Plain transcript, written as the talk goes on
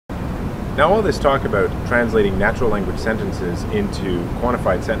Now all this talk about translating natural language sentences into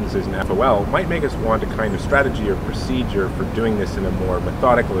quantified sentences in FOL might make us want a kind of strategy or procedure for doing this in a more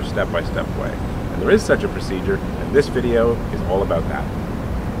methodical or step-by-step way. And there is such a procedure, and this video is all about that.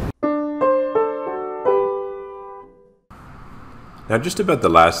 Now just about the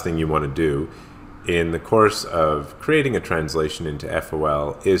last thing you want to do in the course of creating a translation into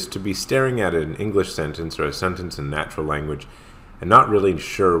FOL is to be staring at an English sentence or a sentence in natural language and not really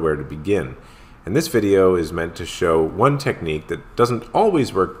sure where to begin. And this video is meant to show one technique that doesn't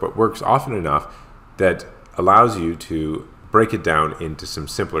always work but works often enough that allows you to break it down into some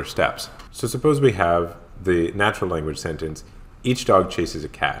simpler steps. So suppose we have the natural language sentence, each dog chases a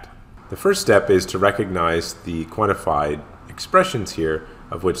cat. The first step is to recognize the quantified expressions here,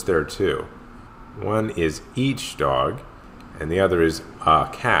 of which there are two. One is each dog and the other is a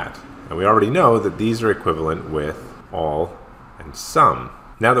cat. And we already know that these are equivalent with all and some.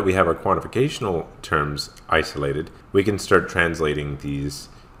 Now that we have our quantificational terms isolated, we can start translating these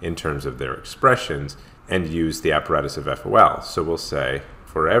in terms of their expressions and use the apparatus of FOL. So we'll say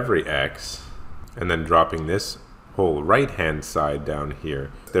for every x, and then dropping this whole right-hand side down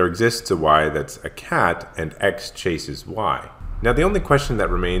here, there exists a y that's a cat and x chases y. Now the only question that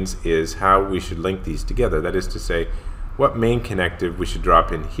remains is how we should link these together. That is to say, what main connective we should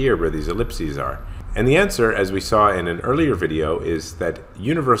drop in here where these ellipses are. And the answer, as we saw in an earlier video, is that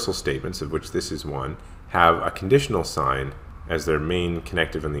universal statements, of which this is one, have a conditional sign as their main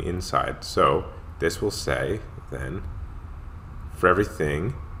connective on the inside. So this will say, then, for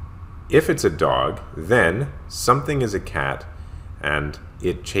everything, if it's a dog, then something is a cat and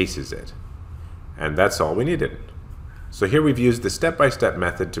it chases it. And that's all we needed. So here we've used the step-by-step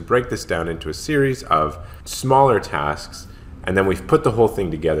method to break this down into a series of smaller tasks, and then we've put the whole thing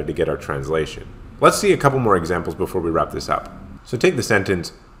together to get our translation. Let's see a couple more examples before we wrap this up. So take the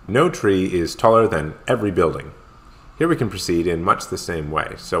sentence, no tree is taller than every building. Here we can proceed in much the same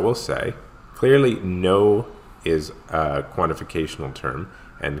way. So we'll say, clearly no is a quantificational term,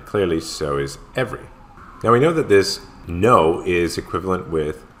 and clearly so is every. Now we know that this no is equivalent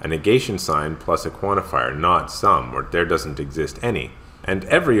with a negation sign plus a quantifier, not some, or there doesn't exist any. And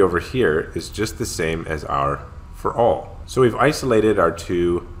every over here is just the same as our for all. So we've isolated our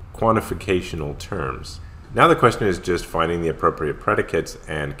two quantificational terms. Now the question is just finding the appropriate predicates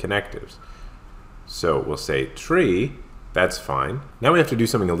and connectives. So we'll say tree, that's fine. Now we have to do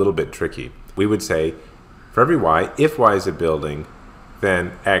something a little bit tricky. We would say for every y, if y is a building,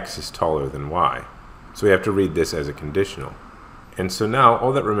 then x is taller than y. So we have to read this as a conditional. And so now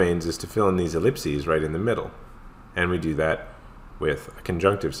all that remains is to fill in these ellipses right in the middle. And we do that with a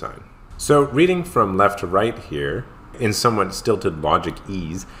conjunctive sign. So reading from left to right here, in somewhat stilted logic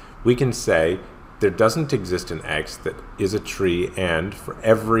ease, we can say there doesn't exist an x that is a tree, and for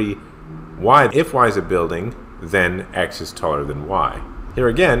every y, if y is a building, then x is taller than y. Here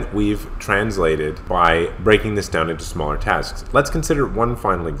again, we've translated by breaking this down into smaller tasks. Let's consider one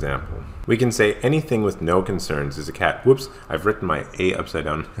final example. We can say anything with no concerns is a cat. Whoops, I've written my A upside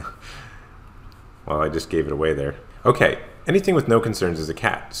down. Well, I just gave it away there. Okay, anything with no concerns is a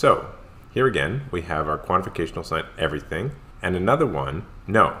cat. So here again, we have our quantificational sign, everything, and another one,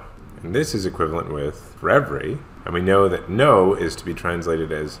 no. And this is equivalent with for every, and we know that no is to be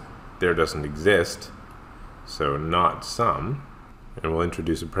translated as there doesn't exist, so not some. And we'll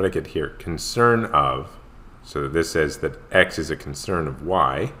introduce a predicate here, concern of, so this says that x is a concern of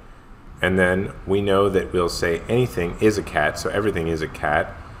y. And then we know that we'll say anything is a cat, so everything is a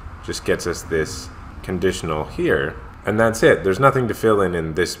cat, just gets us this conditional here. And that's it. There's nothing to fill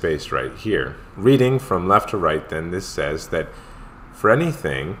in this space right here. Reading from left to right, then, this says that for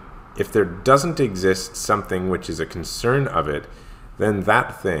anything, if there doesn't exist something which is a concern of it, then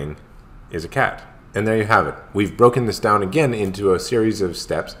that thing is a cat. And there you have it. We've broken this down again into a series of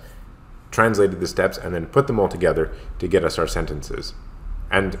steps, translated the steps, and then put them all together to get us our sentences.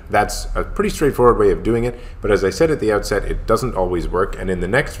 And that's a pretty straightforward way of doing it, but as I said at the outset, it doesn't always work, and in the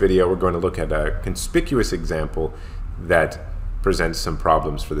next video we're going to look at a conspicuous example that presents some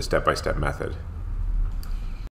problems for the step-by-step method.